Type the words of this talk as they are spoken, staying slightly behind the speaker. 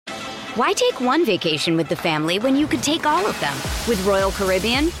Why take one vacation with the family when you could take all of them? With Royal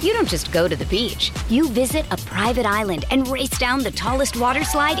Caribbean, you don't just go to the beach. You visit a private island and race down the tallest water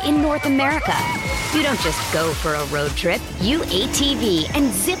slide in North America. You don't just go for a road trip. You ATV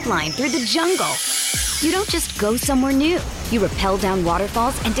and zip line through the jungle. You don't just go somewhere new. You rappel down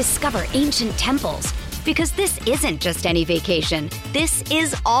waterfalls and discover ancient temples. Because this isn't just any vacation. This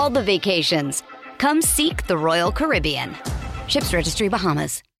is all the vacations. Come seek the Royal Caribbean. Ships Registry,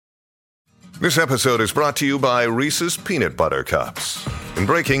 Bahamas. This episode is brought to you by Reese's Peanut Butter Cups. In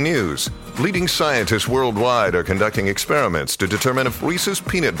breaking news, leading scientists worldwide are conducting experiments to determine if Reese's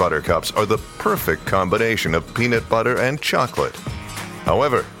Peanut Butter Cups are the perfect combination of peanut butter and chocolate.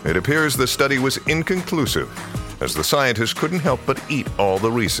 However, it appears the study was inconclusive, as the scientists couldn't help but eat all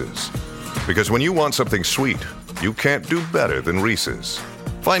the Reese's. Because when you want something sweet, you can't do better than Reese's.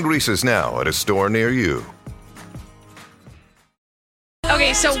 Find Reese's now at a store near you.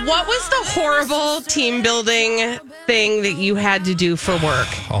 Okay, so what was the horrible team building thing that you had to do for work?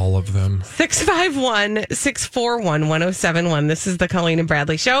 All of them. 651-641-1071. This is the Colleen and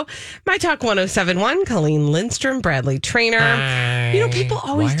Bradley Show. My Talk 1071, Colleen Lindstrom, Bradley Trainer. You know, people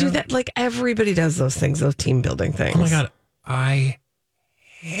always do that. Like, everybody does those things, those team building things. Oh, my God. I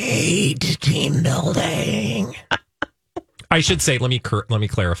hate team building. I should say, let me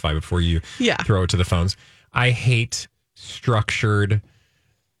clarify before you throw it to the phones. I hate structured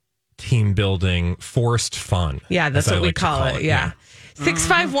team building, forced fun. Yeah, that's what we call it. Yeah.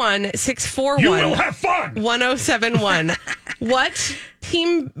 651-641. You will have fun. 1071. What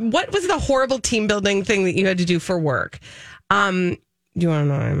was the horrible team building thing that you had to do for work? Do you want to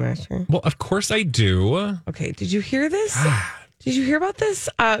know what I'm asking? Well, of course I do. Okay. Did you hear this? Did you hear about this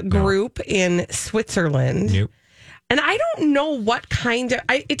group in Switzerland? Nope. And I don't know what kind of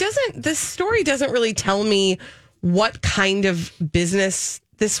this story doesn't really tell me what kind of business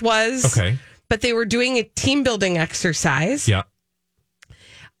this was. Okay. But they were doing a team building exercise. Yeah.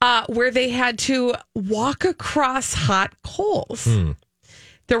 Where they had to walk across hot coals.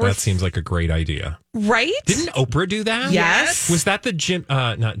 That seems like a great idea. Right? Didn't Oprah do that? Yes. Was that the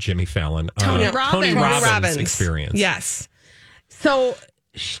not Jimmy Fallon. Tony Robbins experience. Yes. So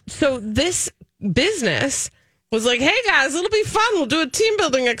this business was like, hey guys, it'll be fun. We'll do a team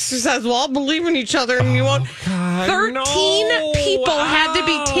building exercise. We'll all believe in each other and you won't. 13 people had to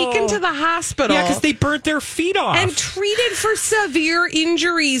be taken to the hospital. Yeah, because they burnt their feet off. And treated for severe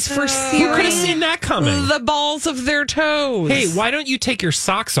injuries for searing. Who could have seen that coming? The balls of their toes. Hey, why don't you take your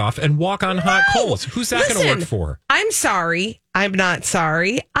socks off and walk on hot coals? Who's that going to work for? I'm sorry. I'm not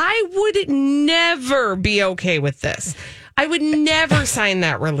sorry. I would never be okay with this. I would never sign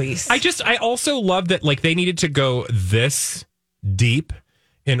that release. I also love that, like, they needed to go this deep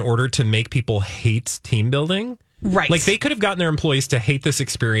in order to make people hate team building. Right. Like, they could have gotten their employees to hate this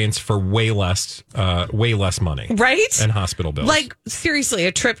experience for way less money. Right. And hospital bills. Like, seriously,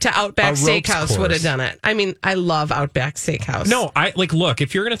 a trip to Outback Steakhouse would have done it. I mean, I love Outback Steakhouse. No, look,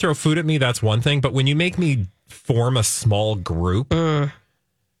 if you're going to throw food at me, that's one thing. But when you make me form a small group. Oh,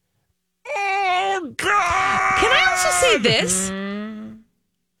 God. Can I also say this?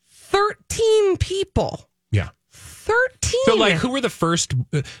 13 people. Yeah. 13. So, like, who were the first?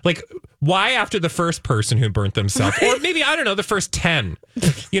 Like, why after the first person who burnt themselves? Right? Or maybe, I don't know, the first 10.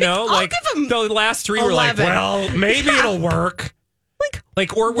 You know, like, the last 3 were like, well, maybe it'll work.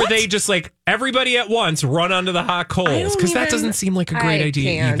 Like, or were they just like, everybody at once run onto the hot coals? Because that doesn't seem like a great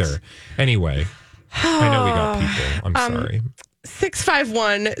idea either. Anyway, I know we got people. I'm sorry.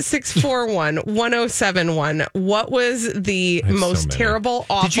 651-641-1071. What was the most terrible,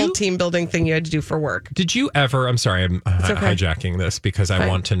 awful team building thing you had to do for work? Did you ever, I'm sorry, I'm hijacking this because I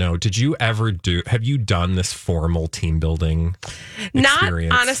want to know, have you done this formal team building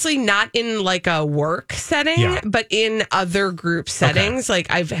experience? Honestly, not in like a work setting, but in other group settings. Okay. Like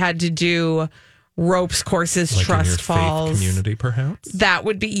I've had to do ropes courses, like trust in your falls, faith community, perhaps. That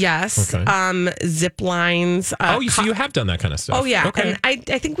would be yes. Okay. Zip lines. So you have done that kind of stuff. Oh yeah. Okay. And I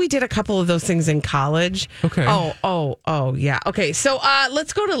think we did a couple of those things in college. Okay. Oh yeah. Okay. So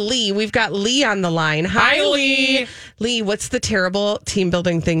let's go to Lee. We've got Lee on the line. Hi, Lee. Lee, what's the terrible team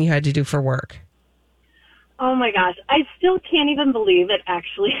building thing you had to do for work? Oh my gosh, I still can't even believe it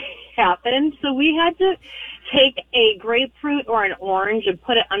actually happened. So we had to take a grapefruit or an orange and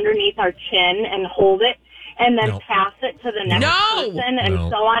put it underneath our chin and hold it and then pass it to the next person and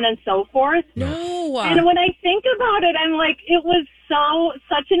so on and so forth. No. And when I think about it, I'm like, it was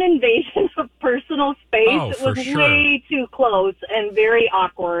such an invasion of personal space. It was way too close and very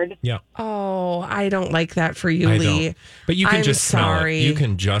awkward. Yeah. Oh, I don't like that for you, Lee. But you can just smell it. You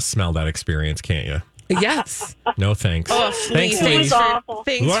can just smell that experience, can't you? Yes. No thanks. Oh, thanks, thanks awful.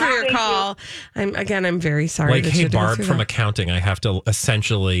 for your call. I'm very sorry. Like, that hey, you didn't Barb do from that. accounting, I have to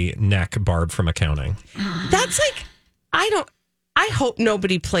essentially neck Barb from accounting. That's like, I hope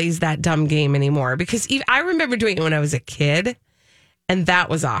nobody plays that dumb game anymore, because I remember doing it when I was a kid, and that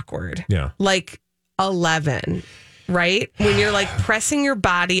was awkward. Yeah. Like 11, right? When you're like pressing your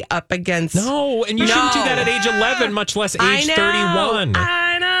body up against. No, and you shouldn't do that at age 11, much less age 31.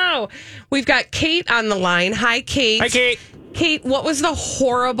 I know. We've got Kate on the line. Hi, Kate. Hi, Kate. Kate, what was the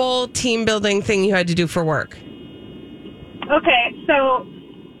horrible team building thing you had to do for work? Okay, so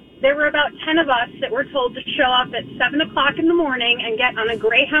there were about 10 of us that were told to show up at 7 o'clock in the morning and get on a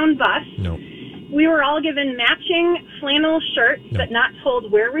Greyhound bus. No. We were all given matching flannel shirts, but not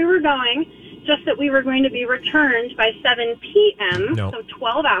told where we were going, just that we were going to be returned by 7 p.m., No. so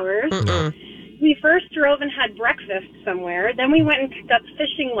 12 hours. No. We first drove and had breakfast somewhere. Then we went and picked up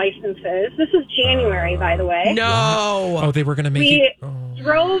fishing licenses. This was January, by the way. No. Oh, they were going to make We you...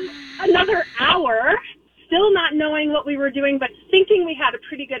 drove another hour, still not knowing what we were doing, but thinking we had a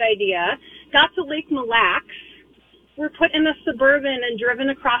pretty good idea. Got to Lake Mille Lacs. We're put in a Suburban and driven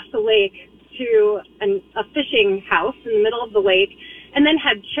across the lake to a fishing house in the middle of the lake, and then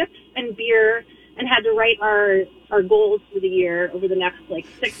had chips and beer and had to write our goals for the year over the next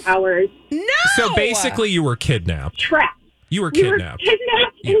 6 hours. No. So basically you were kidnapped. Trapped. You were We were kidnapped.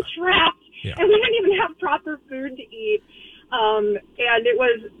 kidnapped Yeah. and trapped, Yeah. and we didn't even have proper food to eat. And it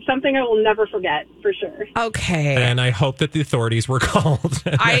was something I will never forget, for sure. Okay. And I hope that the authorities were called.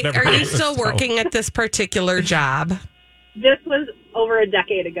 Are you still working at this particular job? This was over a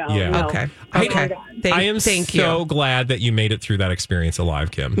decade ago. Yeah. No. Okay. Oh, Okay. my God. I am thank so you. glad that you made it through that experience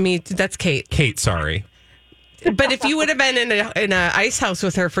alive, Kim. That's Kate. Kate, sorry. But if you would have been in a ice house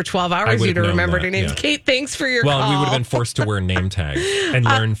with her for 12 I hours, would you'd have have known remembered that, her name. yeah. Kate, thanks for your Well, call. we would have been forced to wear name tags and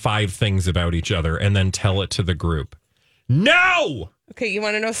learn 5 things about each other and then tell it to the group. No! Okay, you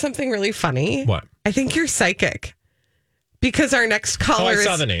want to know something really funny? What? I think you're psychic. Because our next Oh, caller I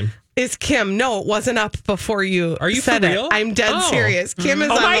saw the name. is Kim. No, it wasn't up before you Are you said for real? it. I'm dead Oh. serious. Kim is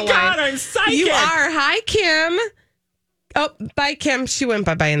on Oh my the God, line. I'm psychic. You are. Hi, Kim. Oh, bye, Kim. She went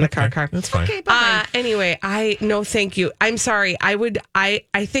bye-bye in the car. That's fine. Okay, bye. Anyway, no, thank you. I'm sorry. I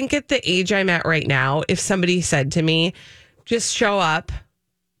think at the age I'm at right now, if somebody said to me, just show up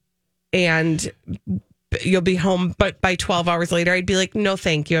and you'll be home, but by 12 hours later, I'd be like, no,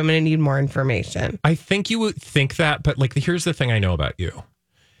 thank you. I'm going to need more information. I think you would think that, but here's the thing I know about you.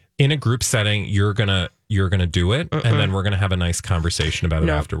 In a group setting, you're gonna do it, and then we're gonna have a nice conversation about it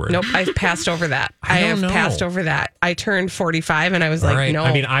afterward. Nope, I've passed over that. I don't have know. passed over that. I turned 45 and I was All like, right. no.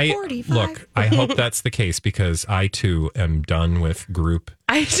 I mean, 45. look. I hope that's the case because I too am done with group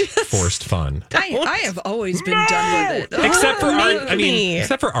I just forced fun. I have always been done with it. Except for me.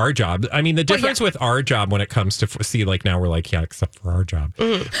 except for our job. I mean, the difference with our job when it comes to see, now we're like, yeah, except for our job.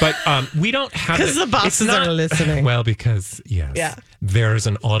 But we don't have 'Cause the bosses it's not- are listening. Well, because Yeah. there's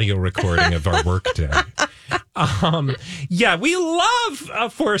an audio recording of our work day. Yeah, we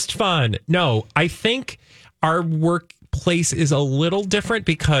love forced fun. No, I think our workplace is a little different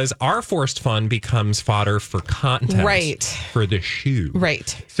because our forced fun becomes fodder for content, Right. for the shoe,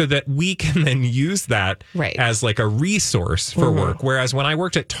 Right. so that we can then use that Right. as a resource for work. Whereas when I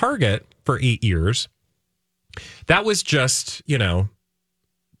worked at Target for 8 years, that was just,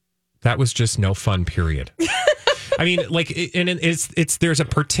 that was just no fun, period. I mean, there's a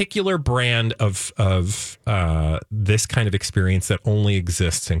particular brand of this kind of experience that only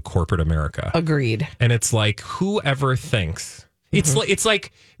exists in corporate America. Agreed. And it's like, whoever thinks it's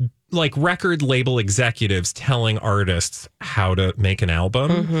like record label executives telling artists how to make an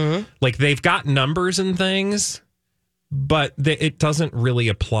album. Like, they've got numbers and things, but it doesn't really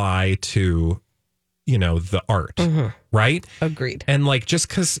apply to, the art, right? Agreed. And just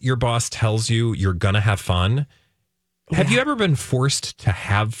because your boss tells you you're going to have fun, have you ever been forced to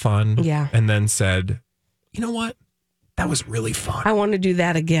have fun? Yeah. And then said, you know what? That was really fun. I want to do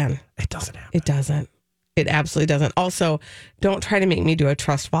that again. It doesn't happen. It doesn't. It absolutely doesn't. Also, don't try to make me do a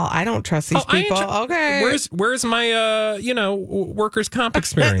trust fall. I don't trust these people. Okay. Where's my workers' comp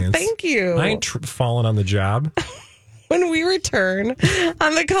experience? Thank you. I ain't falling on the job. When we return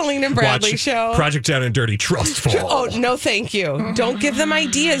on the Colleen and Bradley show. Project Down and Dirty Trust Fall. Oh, no, thank you. Don't give them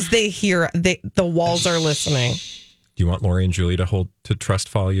ideas. They hear. The walls are listening. Do you want Lori and Julie to trust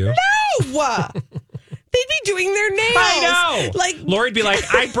fall you? No! They'd be doing their nails. I know. Lori'd be like,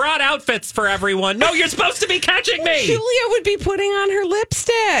 I brought outfits for everyone. No, you're supposed to be catching me. Julia would be putting on her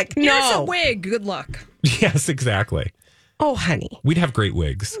lipstick. Here's No. a wig. Good luck. Yes, exactly. Oh, honey. We'd have great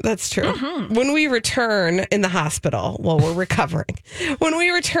wigs. That's true. When we return in the hospital, while we're recovering, when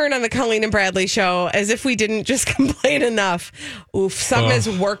we return on the Colleen and Bradley show, as if we didn't just complain enough, something is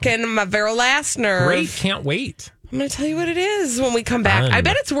working my very last nerve. Great. Can't wait. I'm going to tell you what it is when we come back. I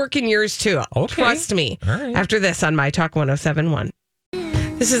bet it's working yours too. Okay. Trust me. All right. After this on My Talk 107.1.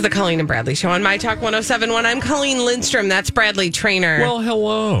 This is the Colleen and Bradley show on My Talk 107.1. I'm Colleen Lindstrom. That's Bradley Trainer. Well,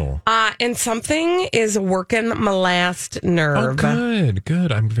 hello. And something is working my last nerve. Oh,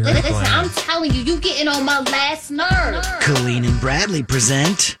 good. I'm very Listen, glad. I'm telling you, getting on my last nerve. Colleen and Bradley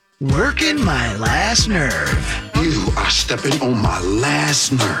present Working My Last Nerve. You are stepping on my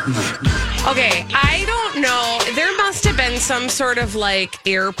last nerve. Okay, I don't know. There must have been some sort of like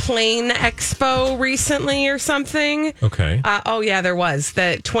airplane expo recently or something. Okay. Yeah, there was.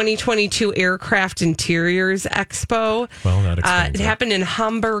 The 2022 Aircraft Interiors Expo. Well, that explains it happened in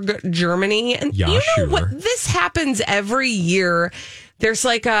Hamburg, Germany. And yeah, you know sure. what? This happens every year. There's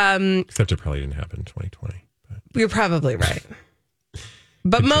like... Except it probably didn't happen in 2020. But. You're probably right.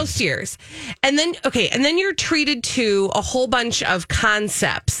 But most years. And then you're treated to a whole bunch of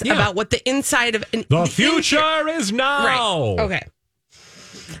concepts about what the inside of... The future is now! Right. Okay.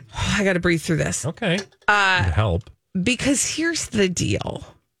 I got to breathe through this. Okay. Help. Because here's the deal.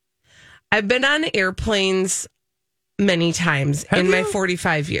 I've been on airplanes many times my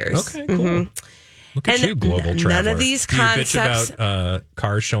 45 years. Okay, cool. Look at you, global traveler. None of these concepts... Do you bitch about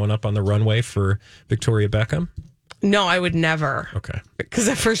cars showing up on the runway for Victoria Beckham? No, I would never. Okay. Because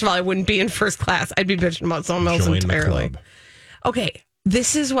first of all, I wouldn't be in first class. I'd be bitching about someone else entirely. The club. Okay,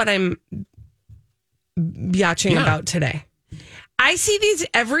 this is what I'm biatching about today. I see these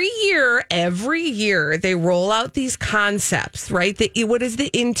every year. Every year, they roll out these concepts, right? What is the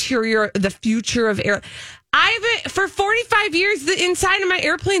interior, the future of air? For 45 years, the inside of my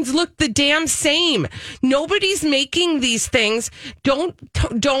airplanes look the damn same. Nobody's making these things. Don't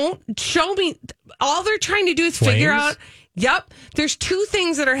show me. All they're trying to do is figure out. Yep. There's two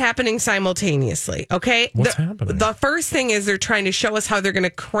things that are happening simultaneously. Okay. What's happening? The first thing is they're trying to show us how they're going to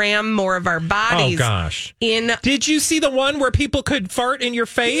cram more of our bodies. Oh, gosh. Did you see the one where people could fart in your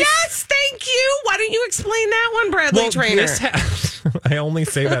face? Yes. Thank you. Why don't you explain that one, Bradley Trainer? I only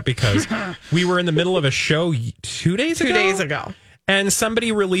say that because we were in the middle of a show 2 days ago. 2 days ago. And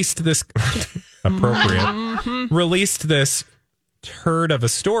somebody released this released this turd of a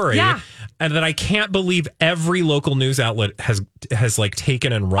story. Yeah. And that I can't believe every local news outlet has like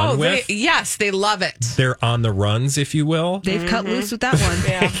taken and run with. Yes, they love it. They're on the runs, if you will. They've cut loose with that one.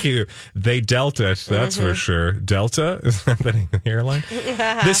 Thank you. They dealt it, that's for sure. Delta? Is that the name of the airline?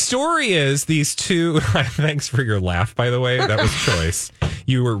 The story is these two... Thanks for your laugh, by the way. That was choice.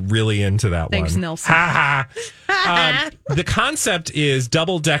 You were really into that Thanks, one. Nelson. Ha ha. The concept is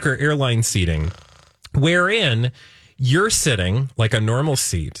double-decker airline seating, wherein you're sitting like a normal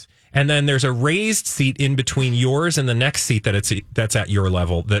seat, and then there's a raised seat in between yours and the next seat that's at your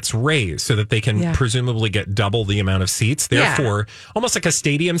level that's raised so that they can presumably get double the amount of seats. Therefore, almost like a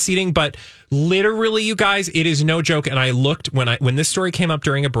stadium seating. But literally, you guys, it is no joke. And I looked when this story came up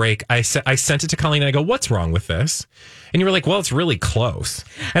during a break. I sent it to Colleen and I go, "What's wrong with this?" And you were like, "Well, it's really close."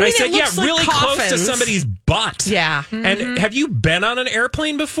 And I said, "Yeah, really close to somebody's butt." Yeah. And have you been on an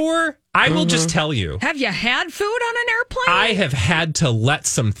airplane before? I will just tell you. Have you had food on an airplane? I have had to let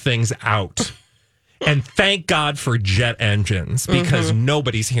some things out. And thank God for jet engines because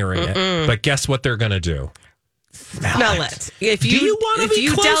nobody's hearing it. But guess what they're going to do? Smell it. If you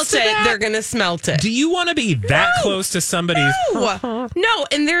dealt it, they're going to smelt it. Do you want to be that close to somebody's? No,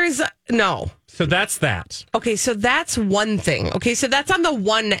 and there's no. So that's that. Okay, so that's one thing. Okay, so that's on the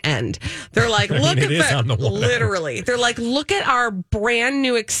one end. They're like, look literally. They're like, look at our brand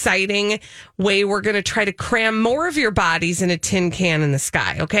new exciting way we're going to try to cram more of your bodies in a tin can in the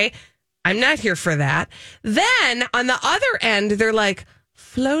sky. Okay, I'm not here for that. Then on the other end, they're like,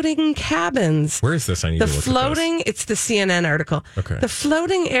 floating cabins. Where is this? I need to look at this. It's the CNN article. Okay. The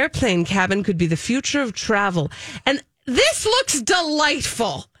floating airplane cabin could be the future of travel. And this looks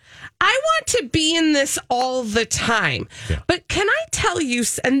delightful. I want to be in this all the time. Yeah. But can I tell you,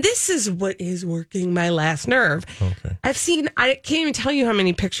 and this is what is working my last nerve. Okay. I can't even tell you how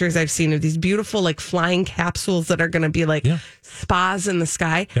many pictures I've seen of these beautiful like flying capsules that are going to be like spas in the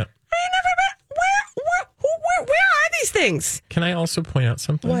sky. Yeah. I ain't never been, where are these things? Can I also point out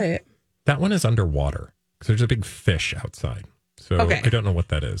something? What? That one is underwater because there's a big fish outside. So I don't know what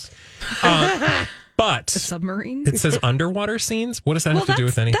that is. But the submarine. It says underwater scenes. What does that have to do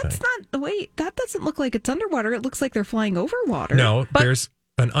with anything? That's not. Wait, that doesn't look like it's underwater. It looks like they're flying over water. No, there's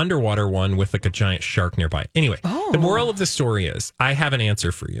an underwater one with like a giant shark nearby. Anyway, the moral of the story is I have an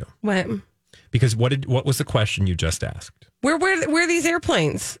answer for you. What? Because what was the question you just asked? Where are these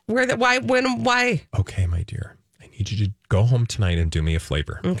airplanes? Why? Okay, my dear. I need you to go home tonight and do me a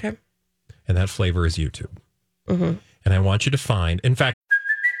flavor. Okay. And that flavor is YouTube. Mm-hmm. And I want you to find, in fact,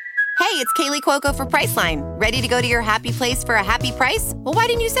 Hey, it's Kaylee Cuoco for Priceline. Ready to go to your happy place for a happy price? Well, why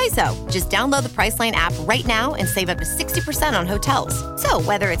didn't you say so? Just download the Priceline app right now and save up to 60% on hotels. So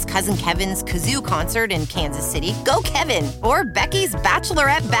whether it's Cousin Kevin's Kazoo Concert in Kansas City, go Kevin, or Becky's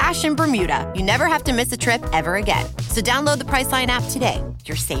Bachelorette Bash in Bermuda, you never have to miss a trip ever again. So download the Priceline app today.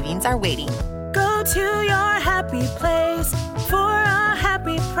 Your savings are waiting. Go to your happy place for a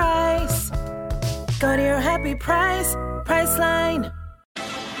happy price. Go to your happy price, Priceline.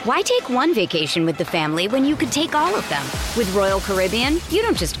 Why take one vacation with the family when you could take all of them? With Royal Caribbean, you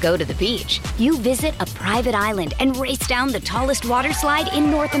don't just go to the beach. You visit a private island and race down the tallest water slide in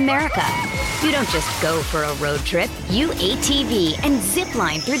North America. You don't just go for a road trip. You ATV and zip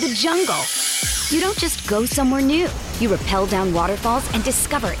line through the jungle. You don't just go somewhere new. You rappel down waterfalls and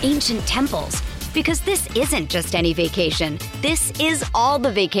discover ancient temples. Because this isn't just any vacation. This is all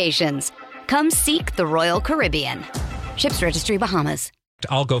the vacations. Come seek the Royal Caribbean. Ships Registry, Bahamas.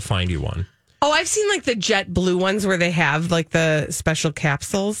 I'll go find you one. Oh, I've seen like the JetBlue ones where they have like the special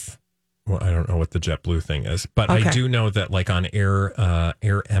capsules. Well, I don't know what the JetBlue thing is, but Okay. I do know that like on Air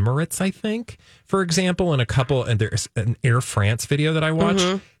Emirates, I think, for example, and there's an Air France video that I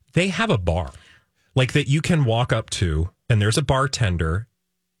watched, they have a bar like that you can walk up to and there's a bartender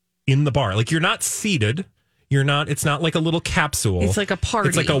in the bar. Like you're not seated. It's not like a little capsule. It's like a party.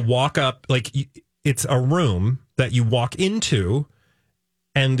 It's like a walk up, it's a room that you walk into.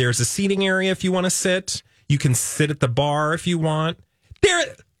 And there's a seating area if you want to sit. You can sit at the bar if you want.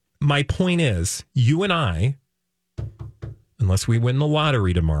 My point is, you and I, unless we win the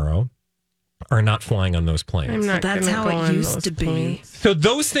lottery tomorrow, are not flying on those planes. That's how it used to be. So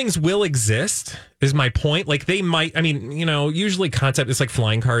those things will exist, is my point. Like they might, usually concept is like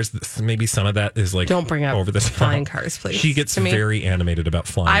flying cars. Maybe some of that is like, don't bring up over the flying cars, please. She gets very animated about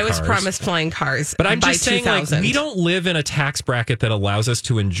flying cars. I was promised flying cars. But I'm by just saying, 2000. we don't live in a tax bracket that allows us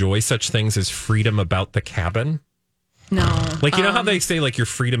to enjoy such things as freedom about the cabin. No. Like, you know how they say, like, you're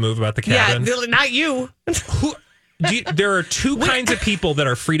free to move about the cabin? Yeah, not you. There are two kinds of people that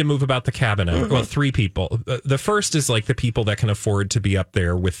are free to move about the cabin. Well, three people. The first is like the people that can afford to be up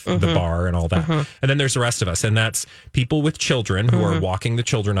there with the bar and all that. And then there's the rest of us. And that's people with children who are walking the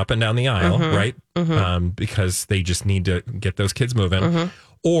children up and down the aisle, right? Because they just need to get those kids moving.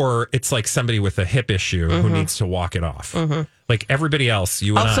 Or it's like somebody with a hip issue who needs to walk it off. Like everybody else,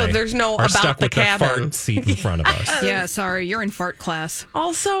 you and also, I there's no are about stuck the with cabin. the fart seat in front of us. Yeah, sorry, you're in fart class.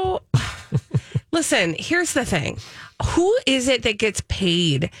 Also, listen, here's the thing. Who is it that gets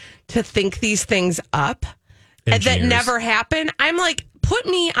paid to think these things up that never happen? I'm like, put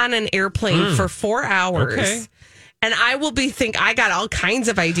me on an airplane for 4 hours. Okay. And I will I got all kinds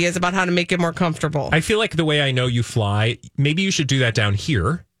of ideas about how to make it more comfortable. I feel like the way I know you fly, maybe you should do that down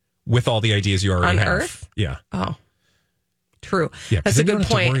here with all the ideas you already have. On Earth? Yeah. Oh. True. Yeah, that's a good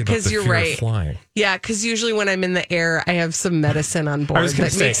point because you're right. Flying. Yeah, because usually when I'm in the air, I have some medicine on board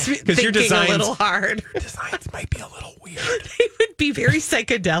that makes me thinking a little hard. Your designs might be a little weird. They would be very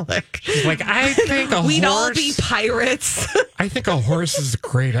psychedelic. She's like, I think we'd all be pirates. I think a horse is a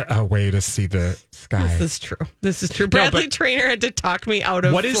great way to see the sky. This is true. Bradley Trainer had to talk me out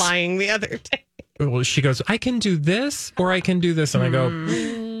of flying the other day. Well, she goes, I can do this or I can do this, and I go.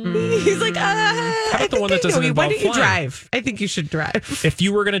 He's like, how about the one that doesn't involve Why don't you flying? drive? I think you should drive. If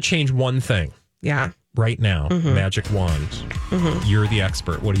you were going to change one thing, right now, magic wand, you're the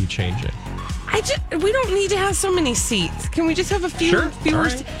expert. What are you changing? We don't need to have so many seats. Can we just have a fewer,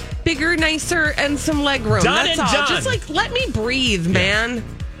 right. bigger, nicer, and some leg room? That's all. Done. Just like let me breathe, man.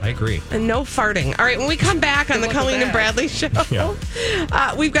 I agree. And no farting. All right, when we come back on the Colleen and Bradley show,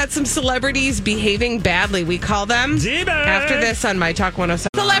 we've got some celebrities behaving badly. We call them after this on My Talk 107.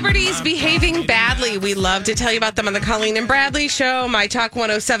 Celebrities behaving badly. We love to tell you about them on the Colleen and Bradley show, My Talk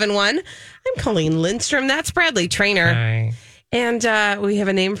 1071. I'm Colleen Lindstrom. That's Bradley Trainer. Hi. And we have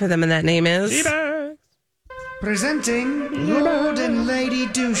a name for them, and that name is... Presenting Lord and Lady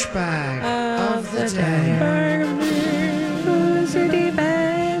Douchebag of the Day.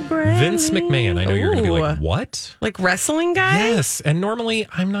 Vince McMahon. I know you're going to be like, what? Like wrestling guy? Yes. And normally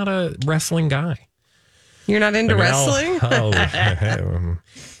I'm not a wrestling guy. You're not into wrestling?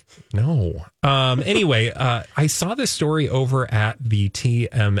 No. Anyway, I saw this story over at the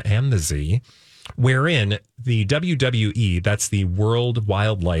TM and the Z, wherein the WWE, that's the World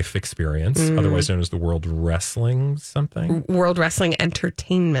Wildlife Experience, otherwise known as the World Wrestling something. World Wrestling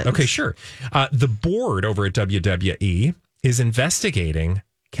Entertainment. Okay, sure. The board over at WWE is investigating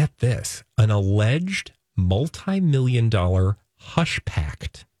get this, an alleged multi-million-dollar hush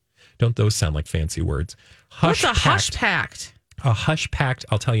pact. Don't those sound like fancy words? What's a hush pact? A hush pact,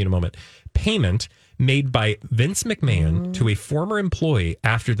 I'll tell you in a moment. Payment made by Vince McMahon to a former employee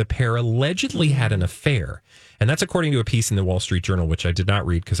after the pair allegedly had an affair. And that's according to a piece in the Wall Street Journal, which I did not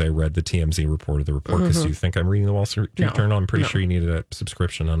read because I read the TMZ report of the report. Because you think I'm reading the Wall Street Journal? I'm pretty sure you needed a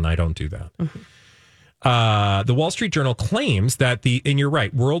subscription, and I don't do that. The Wall Street Journal claims that and you're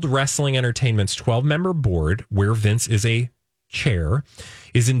right, World Wrestling Entertainment's 12-member board, where Vince is a chair,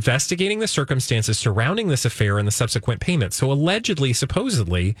 is investigating the circumstances surrounding this affair and the subsequent payment. So allegedly,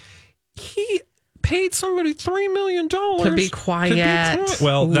 supposedly, he paid somebody $3 million to be quiet.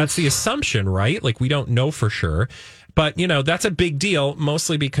 Well, that's the assumption, right? Like, we don't know for sure. But, that's a big deal,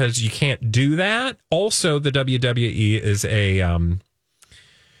 mostly because you can't do that. Also, the WWE is a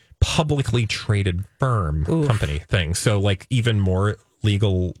publicly traded firm company thing. So, like, even more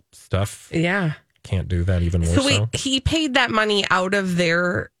legal stuff. Yeah. Can't do that even more so. He paid that money out of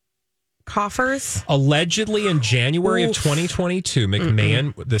their coffers? Allegedly in January of 2022,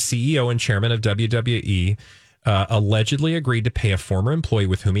 McMahon, the CEO and chairman of WWE, allegedly agreed to pay a former employee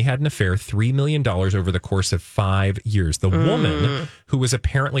with whom he had an affair $3 million over the course of 5 years. The woman, who was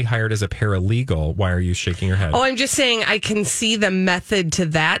apparently hired as a paralegal, why are you shaking your head? Oh, I'm just saying I can see the method to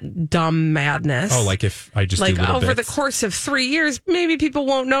that dumb madness. Oh, like if I just do little over bits. the course of 3 years, maybe people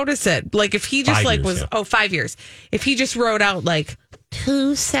won't notice it. Like if he just 5 years. If he just wrote out like,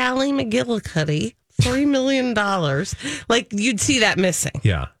 to Sally McGillicuddy, $3 million, like you'd see that missing.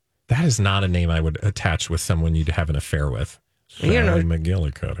 Yeah. That is not a name I would attach with someone you'd have an affair with. Sally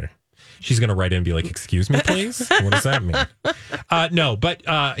McGillicuddy. She's going to write in and be like, excuse me, please? What does that mean? No, but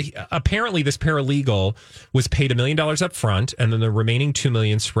apparently this paralegal was paid $1 million up front, and then the remaining $2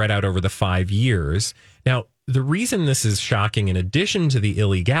 million spread out over the 5 years. Now, the reason this is shocking, in addition to the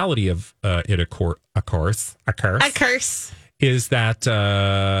illegality of it, of course, is that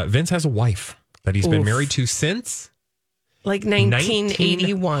Vince has a wife that he's been married to since... Like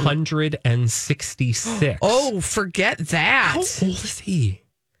 1981. 1966. Oh, forget that. How old is he?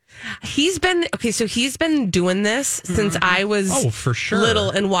 He's been doing this since I was for sure. little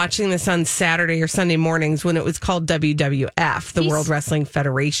and watching this on Saturday or Sunday mornings when it was called WWF, the World Wrestling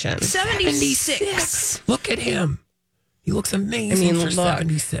Federation. 76. Look at him. He looks amazing for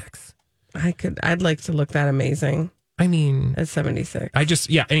 76. I'd like to look that amazing. I mean, at 76.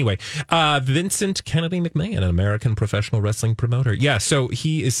 Anyway, Vincent Kennedy McMahon, an American professional wrestling promoter. Yeah, so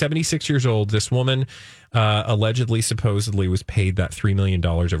he is 76 years old. This woman supposedly was paid that $3 million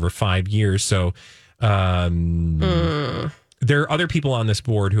over 5 years. So there are other people on this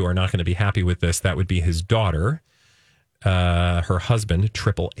board who are not going to be happy with this. That would be his daughter, her husband,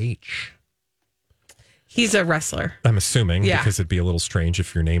 Triple H. He's a wrestler. I'm assuming, because it'd be a little strange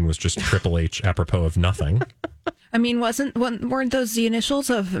if your name was just Triple H apropos of nothing. I mean, weren't those the initials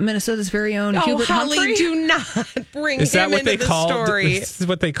of Minnesota's very own Hubert Holly, Humphrey? Do not bring is that him what into they the called, story. This is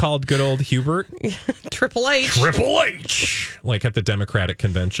what they called good old Hubert? Triple H. Triple H. Like at the Democratic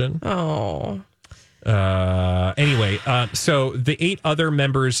convention. Oh. Anyway, so the 8 other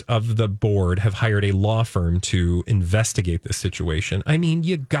members of the board have hired a law firm to investigate this situation. I mean,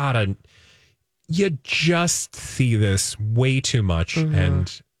 you just see this way too much,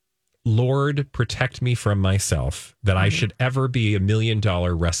 and Lord protect me from myself that I should ever be $1 million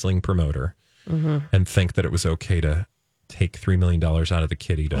wrestling promoter and think that it was okay to take $3 million out of the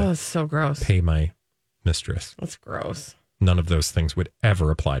kitty to that's so gross. Pay my mistress. That's gross. None of those things would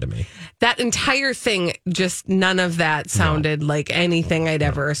ever apply to me. That entire thing, just none of that sounded like anything I'd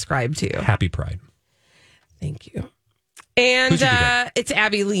ever ascribe to. Happy Pride. Thank you. And it's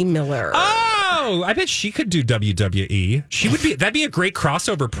Abby Lee Miller. Oh, I bet she could do WWE. That'd be a great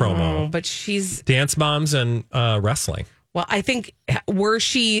crossover promo. Oh, but she's Dance Moms and wrestling. Well, I think were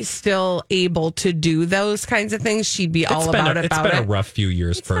she still able to do those kinds of things, she'd be all about it. It's been a rough few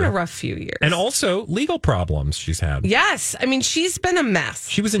years for her. It's been a rough few years. And also legal problems she's had. Yes. I mean, she's been a mess.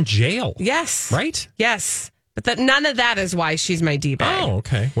 She was in jail. Yes. Right? Yes. But none of that is why she's my D-bag. Oh,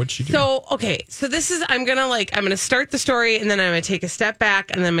 okay. What'd she do? So this is, I'm going to start the story and then I'm going to take a step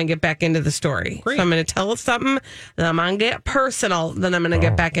back and then I'm going to get back into the story. Great. So I'm going to tell something, then I'm going to get personal, then I'm going to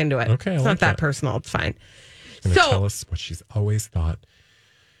get back into it. Okay. It's not that personal. It's fine. She's going to tell us what she's always thought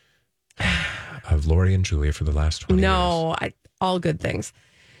of Lori and Julia for the last 20 years. No, all good things.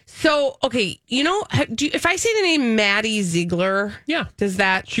 So, okay, if I say the name Maddie Ziegler, does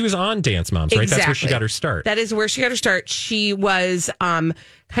that... She was on Dance Moms, right? Exactly. That's where she got her start. That is where she got her start. She was kind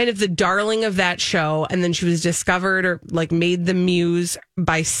of the darling of that show, and then she was discovered or made the muse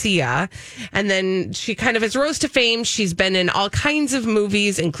by Sia, and then she kind of has rose to fame. She's been in all kinds of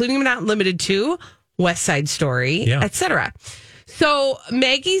movies, including but not limited to West Side Story, etc. So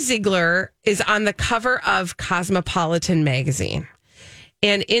Maggie Ziegler is on the cover of Cosmopolitan magazine.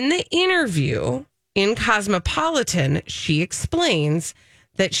 And in the interview in Cosmopolitan, she explains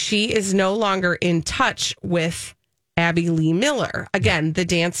that she is no longer in touch with Abby Lee Miller, again, the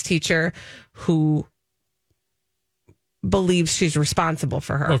dance teacher who believes she's responsible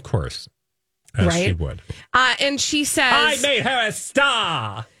for her. Of course. As she would. And she says... I made her a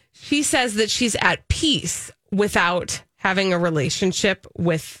star! She says that she's at peace without having a relationship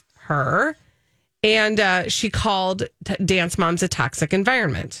with her. And she called Dance Moms a toxic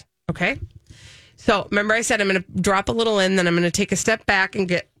environment. Okay? So remember I said I'm going to drop a little in, then I'm going to take a step back and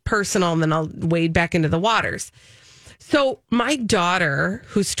get personal, and then I'll wade back into the waters. So my daughter,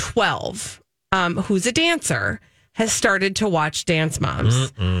 who's 12, who's a dancer, has started to watch Dance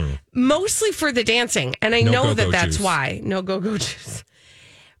Moms. Mostly for the dancing. And I know that's why. No go-go juice.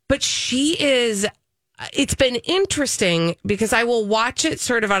 But she is... It's been interesting because I will watch it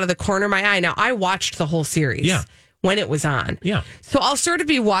sort of out of the corner of my eye. Now, I watched the whole series when it was on. Yeah. So I'll sort of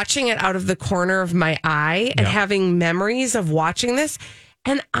be watching it out of the corner of my eye and having memories of watching this.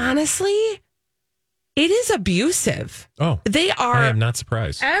 And honestly, it is abusive. Oh, they are. I am not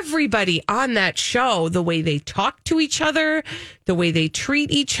surprised. Everybody on that show, the way they talk to each other, the way they treat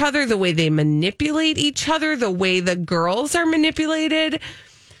each other, the way they manipulate each other, the way the girls are manipulated.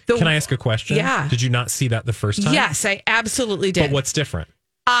 Can I ask a question? Yeah. Did you not see that the first time? Yes, I absolutely did. But what's different?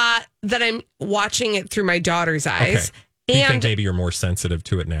 That I'm watching it through my daughter's eyes. Okay. Do you think maybe you're more sensitive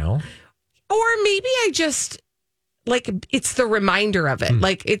to it now? Or maybe I just, it's the reminder of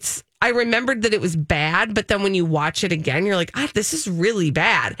it. I remembered that it was bad, but then when you watch it again, you're like, this is really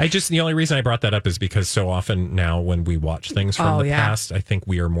bad. The only reason I brought that up is because so often now when we watch things from the past, I think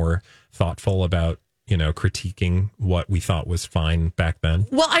we are more thoughtful about critiquing what we thought was fine back then.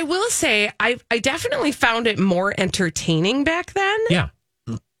 Well, I will say I definitely found it more entertaining back then. Yeah.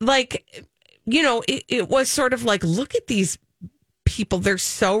 It was sort of like, look at these people. They're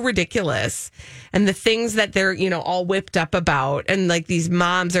so ridiculous. And the things that they're, all whipped up about. And these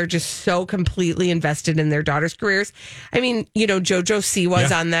moms are just so completely invested in their daughters' careers. I mean, JoJo C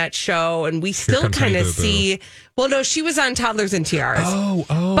was on that show, and we still kind of see... Well, no, she was on Toddlers and Tiaras. Oh.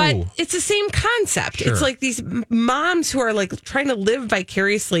 But it's the same concept. Sure. It's like these moms who are trying to live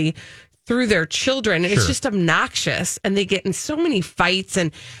vicariously through their children. And it's just obnoxious. And they get in so many fights.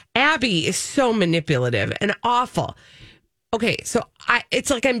 And Abby is so manipulative and awful. Okay, so it's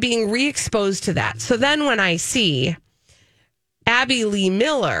like I'm being re-exposed to that. So then when I see Abby Lee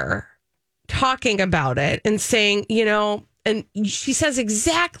Miller talking about it and saying, and she says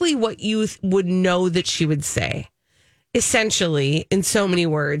exactly what you would know that she would say. Essentially, in so many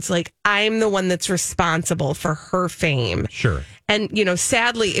words, I'm the one that's responsible for her fame. Sure. And,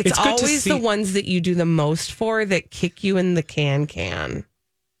 sadly, it's always the ones that you do the most for that kick you in the can.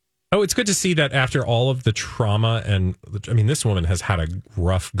 Oh, it's good to see that after all of the trauma, and I mean, this woman has had a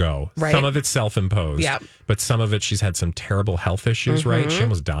rough go. Right. Some of it's self-imposed, but some of it, she's had some terrible health issues, right? She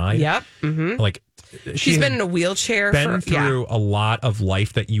almost died. Yep. Mm-hmm. She's been in a wheelchair. Been through a lot of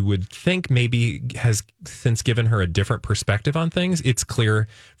life that you would think maybe has since given her a different perspective on things. It's clear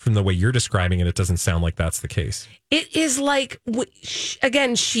from the way you're describing it, it doesn't sound like that's the case. It is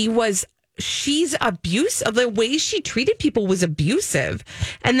again, she's abusive. The way she treated people was abusive.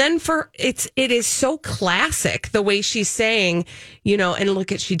 And then it is so classic the way she's saying, and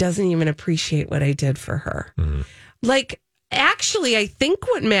look she doesn't even appreciate what I did for her. Mm-hmm. Actually, I think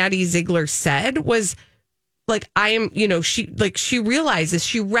what Maddie Ziegler said was she realizes,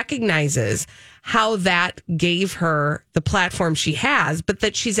 she recognizes how that gave her the platform she has, but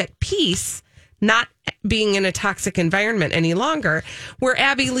that she's at peace not being in a toxic environment any longer, where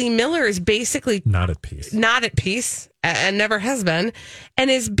Abby Lee Miller is basically not at peace and never has been,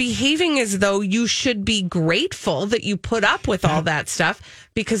 and is behaving as though you should be grateful that you put up with all that stuff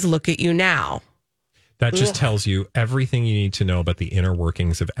because look at you now. That just tells you everything you need to know about the inner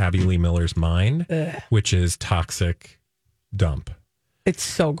workings of Abby Lee Miller's mind, which is toxic dump. It's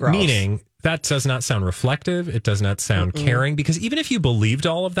so gross. Meaning, that does not sound reflective. It does not sound caring, because even if you believed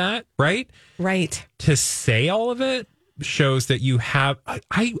all of that, right? Right. To say all of it shows that you have...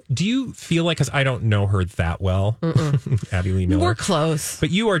 do you feel like, because I don't know her that well, Abby Lee Miller. We're close. But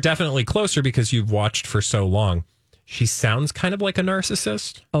you are definitely closer because you've watched for so long. she sounds kind of like a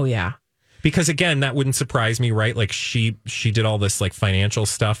narcissist. Oh, yeah. Because again, that wouldn't surprise me, right? Like she did all this like financial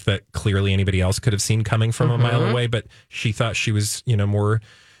stuff that clearly anybody else could have seen coming from a mile away, but she thought she was,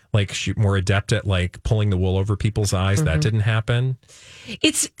 more adept at like pulling the wool over people's eyes. That didn't happen.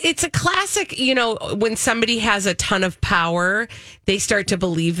 It's a classic, when somebody has a ton of power, they start to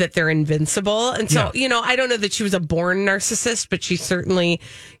believe that they're invincible. And so, I don't know that she was a born narcissist, but she certainly,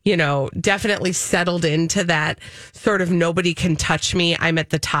 definitely settled into that sort of nobody can touch me. I'm at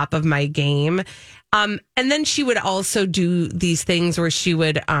the top of my game. And then she would also do these things where she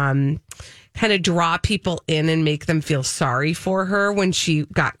would kind of draw people in and make them feel sorry for her when she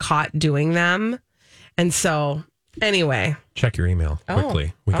got caught doing them. And so, anyway. Check your email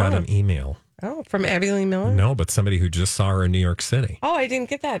quickly. We got an email. Oh, from Abby Lee Miller? No, but somebody who just saw her in New York City. Oh, I didn't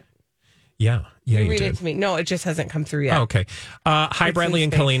get that. Yeah, you read did. it to me. No, it just hasn't come through yet. Oh, okay. Hi, Bradley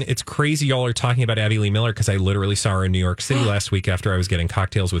and Colleen. It's crazy y'all are talking about Abby Lee Miller because I literally saw her in New York City last week after I was getting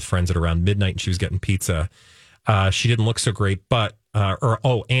cocktails with friends at around midnight and she was getting pizza. She didn't look so great, but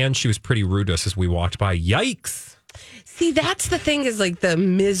and she was pretty rude to us as we walked by. Yikes! See, that's the thing is like the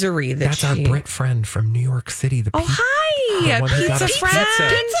misery that's our Brit friend from New York City. Hi, pizza friend.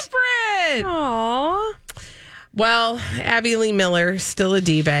 Pizza friend. Aww. Well, Abby Lee Miller, still a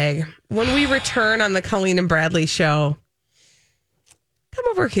D-bag. When we return on the Colleen and Bradley show, come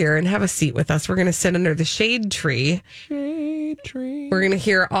over here and have a seat with us. We're going to sit under the shade tree. We're going to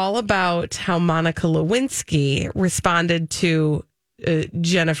hear all about how Monica Lewinsky responded to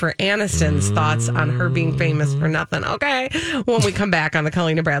Jennifer Aniston's thoughts on her being famous for nothing. Okay. When we come back on the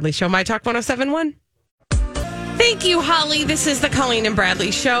Colleen and Bradley show, My Talk 107.1. Thank you, Holly. This is the Colleen and Bradley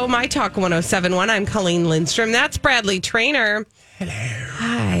show, My Talk 107.1. I'm Colleen Lindstrom. That's Bradley Trainer. Hello.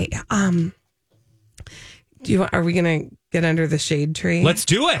 Hi. Are we going to get under the shade tree? Let's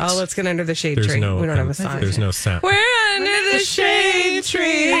do it. Oh, let's get under the shade tree. We don't have a sign. There's no sound. We're under the shade tree.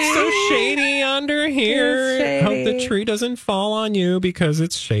 It's so shady under here. Hope the tree doesn't fall on you because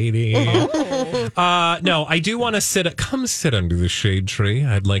it's shady. No, I do want to come sit under the shade tree.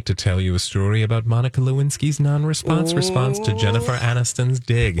 I'd like to tell you a story about Monica Lewinsky's non-response response to Jennifer Aniston's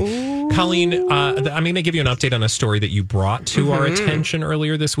dig. Colleen, I'm going to give you an update on a story that you brought to our attention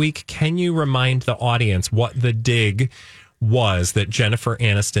earlier this week. Can you remind the audience what the dig was that Jennifer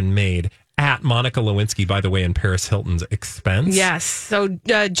Aniston made at Monica Lewinsky, by the way, in Paris Hilton's expense? Yes. So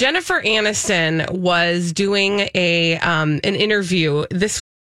Jennifer Aniston was doing an interview. This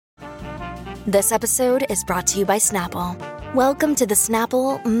episode is brought to you by Snapple. Welcome to the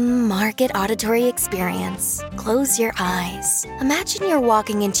Snapple Market Auditory Experience. Close your eyes. Imagine you're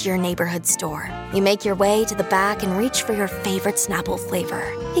walking into your neighborhood store. You make your way to the back and reach for your favorite Snapple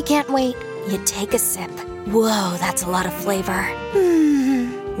flavor. You can't wait. You take a sip. Whoa, that's a lot of flavor.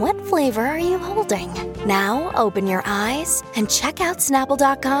 What flavor are you holding? Now open your eyes and check out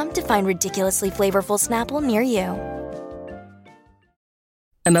Snapple.com to find ridiculously flavorful Snapple near you.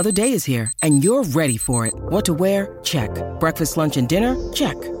 Another day is here, and you're ready for it. What to wear? Check. Breakfast, lunch, and dinner?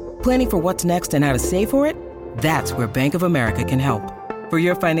 Check. Planning for what's next and how to save for it? That's where Bank of America can help. For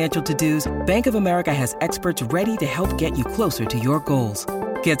your financial to-dos, Bank of America has experts ready to help get you closer to your goals.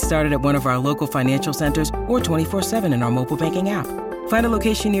 Get started at one of our local financial centers or 24/7 in our mobile banking app. Find a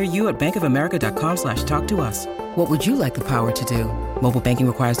location near you at bankofamerica.com/talktous. What would you like the power to do? Mobile banking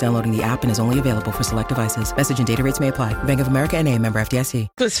requires downloading the app and is only available for select devices. Message and data rates may apply. Bank of America N.A., member FDIC.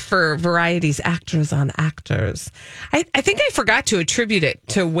 It was for Variety's Actors on Actors. I think I forgot to attribute it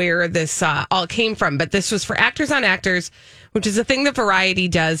to where this all came from, but this was for Actors on Actors, which is a thing that Variety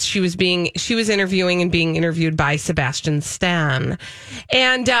does. She was interviewing and being interviewed by Sebastian Stan.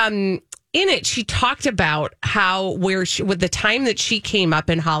 And in it, she talked about how with the time that she came up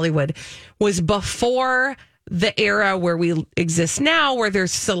in Hollywood was before the era where we exist now, where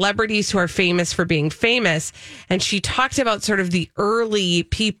there's celebrities who are famous for being famous. And she talked about sort of the early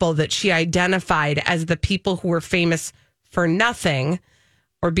people that she identified as the people who were famous for nothing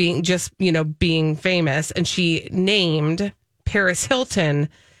or being famous. And she named Paris Hilton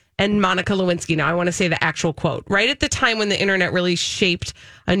and Monica Lewinsky. Now, I want to say the actual quote. Right at the time when the internet really shaped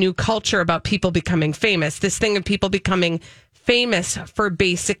a new culture about people becoming famous, this thing of people becoming famous for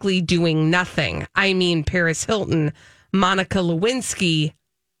basically doing nothing. I mean, Paris Hilton, Monica Lewinsky,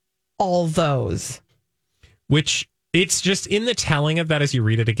 all those. Which, it's just in the telling of that as you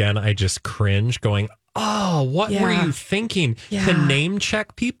read it again, I just cringe going, oh, what were you thinking? To name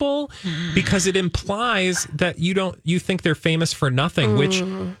check people? Because it implies that you think they're famous for nothing, which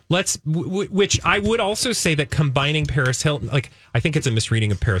I would also say that combining Paris Hilton, like, I think it's a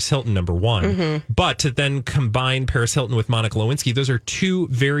misreading of Paris Hilton, number one, but to then combine Paris Hilton with Monica Lewinsky, those are two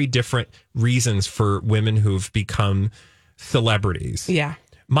very different reasons for women who've become celebrities. Yeah.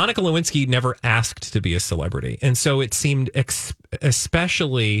 Monica Lewinsky never asked to be a celebrity. And so it seemed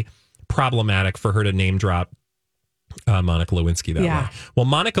especially problematic for her to name drop Monica Lewinsky that way. Well,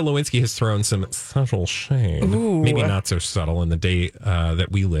 Monica Lewinsky has thrown some subtle shade, maybe not so subtle in the day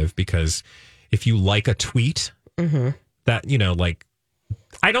that we live, because if you like a tweet, that, like,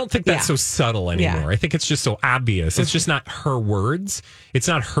 I don't think that's so subtle anymore. I think it's just so obvious. It's just not her words. It's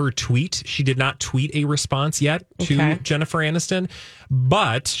not her tweet. She did not tweet a response yet to Jennifer Aniston,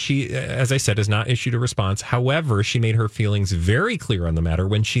 but she, as I said, has not issued a response. However, she made her feelings very clear on the matter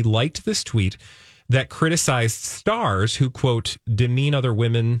when she liked this tweet that criticized stars who, quote, demean other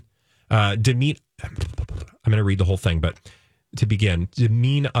women, I'm going to read the whole thing, but to begin,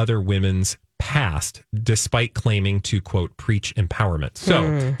 demean other women's past, despite claiming to, quote, preach empowerment.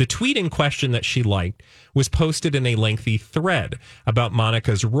 So the tweet in question that she liked was posted in a lengthy thread about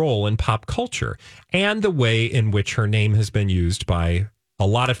Monica's role in pop culture and the way in which her name has been used by a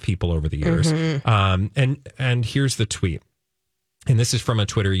lot of people over the years. And here's the tweet. And this is from a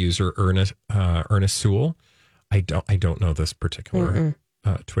Twitter user, Ernest Sewell. I don't know this particular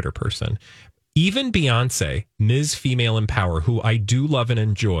Twitter person. Even Beyonce, Ms. Female in Power, who I do love and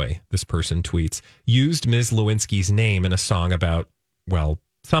enjoy, this person tweets, used Ms. Lewinsky's name in a song about, well,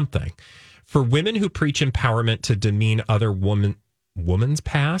 something. For women who preach empowerment to demean other woman's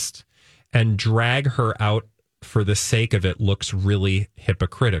past and drag her out for the sake of it looks really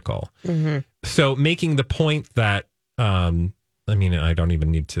hypocritical. So making the point that, I don't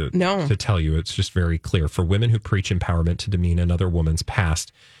even need to tell you, it's just very clear. For women who preach empowerment to demean another woman's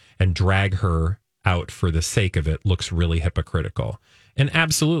past and drag her out for the sake of it looks really hypocritical. And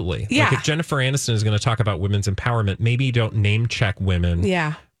absolutely. Yeah. Like, if Jennifer Aniston is going to talk about women's empowerment, maybe don't name check women.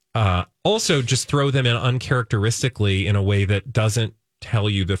 Yeah. Also, just throw them in uncharacteristically in a way that doesn't tell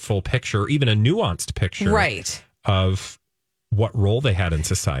you the full picture, or even a nuanced picture of what role they had in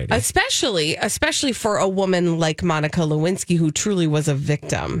society. Especially for a woman like Monica Lewinsky, who truly was a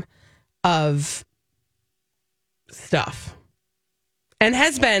victim of stuff. And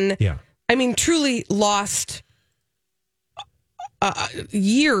has been, truly lost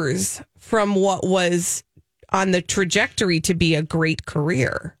years from what was on the trajectory to be a great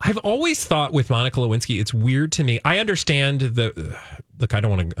career. I've always thought with Monica Lewinsky, it's weird to me. I understand look, I don't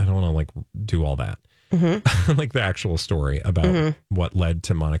want to like do all that. Like the actual story about what led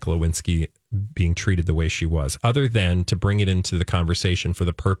to Monica Lewinsky being treated the way she was, other than to bring it into the conversation for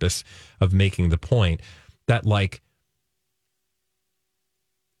the purpose of making the point that, like,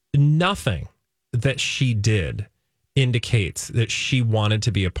 nothing that she did indicates that she wanted to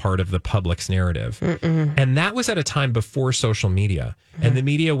be a part of the public's narrative. And that was at a time before social media. And the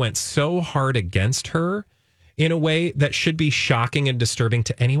media went so hard against her in a way that should be shocking and disturbing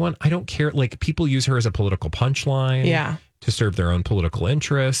to anyone. I don't care. Like, people use her as a political punchline to serve their own political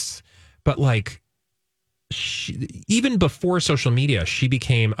interests. But, like, even before social media, she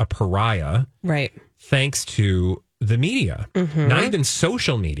became a pariah. Right. Thanks to the media, not even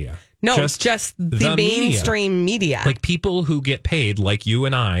social media. No, just the mainstream media. Like, people who get paid, like you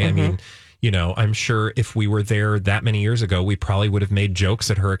and I. I mean, I'm sure if we were there that many years ago, we probably would have made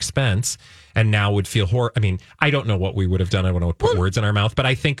jokes at her expense and now would feel I don't know what we would have done. I don't want to put words in our mouth, but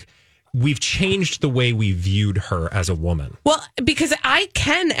I think we've changed the way we viewed her as a woman. Well, because I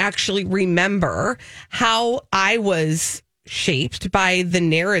can actually remember how I was shaped by the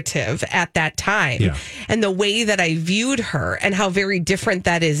narrative at that time and the way that I viewed her, and how very different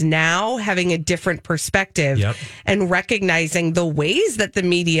that is now, having a different perspective and recognizing the ways that the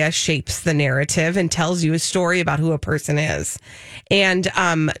media shapes the narrative and tells you a story about who a person is. And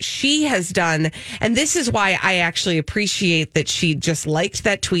she has done, and this is why I actually appreciate that she just liked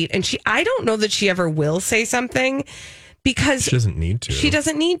that tweet. And I don't know that she ever will say something, because she doesn't need to. She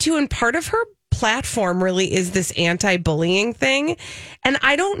doesn't need to. And part of her platform really is this anti-bullying thing, and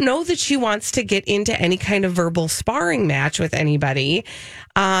I don't know that she wants to get into any kind of verbal sparring match with anybody,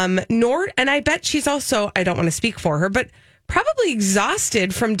 and I bet she's also, I don't want to speak for her, but probably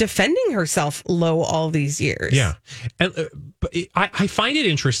exhausted from defending herself low all these years. And but I find it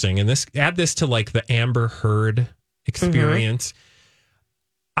interesting, and add this to like the Amber Heard experience.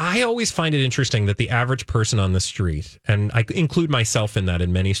 I always find it interesting that the average person on the street, and I include myself in that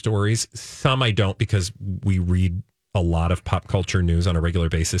in many stories, some I don't because we read a lot of pop culture news on a regular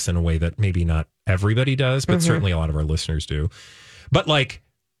basis in a way that maybe not everybody does, but certainly a lot of our listeners do. But like,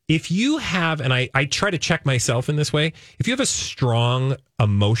 if you have, and I try to check myself in this way, if you have a strong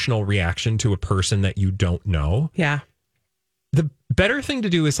emotional reaction to a person that you don't know, the better thing to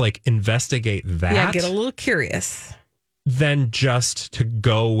do is like investigate that. Yeah, get a little curious. Than just to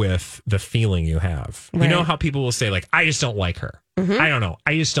go with the feeling you have. Right. You know how people will say like, I just don't like her. I don't know.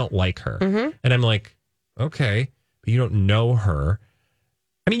 I just don't like her. And I'm like, okay, but you don't know her.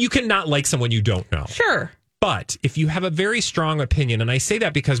 I mean, you can not like someone you don't know. Sure. But if you have a very strong opinion, and I say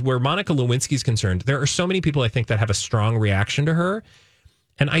that because where Monica Lewinsky is concerned, there are so many people I think that have a strong reaction to her.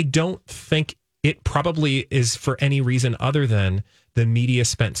 And I don't think it probably is for any reason other than the media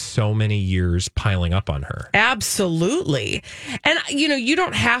spent so many years piling up on her. Absolutely. And, you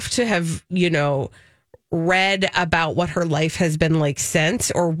don't have to have, read about what her life has been like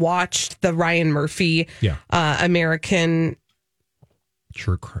since or watched the Ryan Murphy American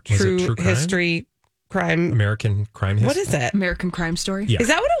True History Crime. American Crime History. What is it? American Crime Story. Yeah. Is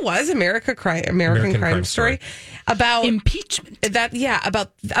that what it was? American Crime Story. About impeachment.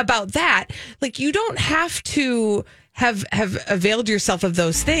 About that. Like, you don't have to have availed yourself of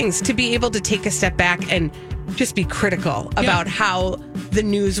those things to be able to take a step back and just be critical about how the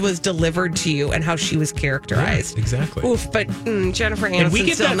news was delivered to you and how she was characterized. Yeah, exactly. Oof, but Jennifer Aniston. And we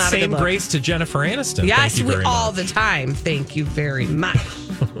give that not same grace to Jennifer Aniston. Yes, Thank you very all much. the time. Thank you very much.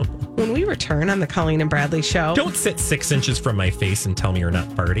 When we return on the Colleen and Bradley show. Don't sit 6 inches from my face and tell me you're not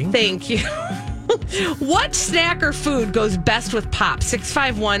farting. Thank you. What snack or food goes best with pop?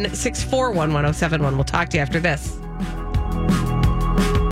 651-641-1071. We'll talk to you after this.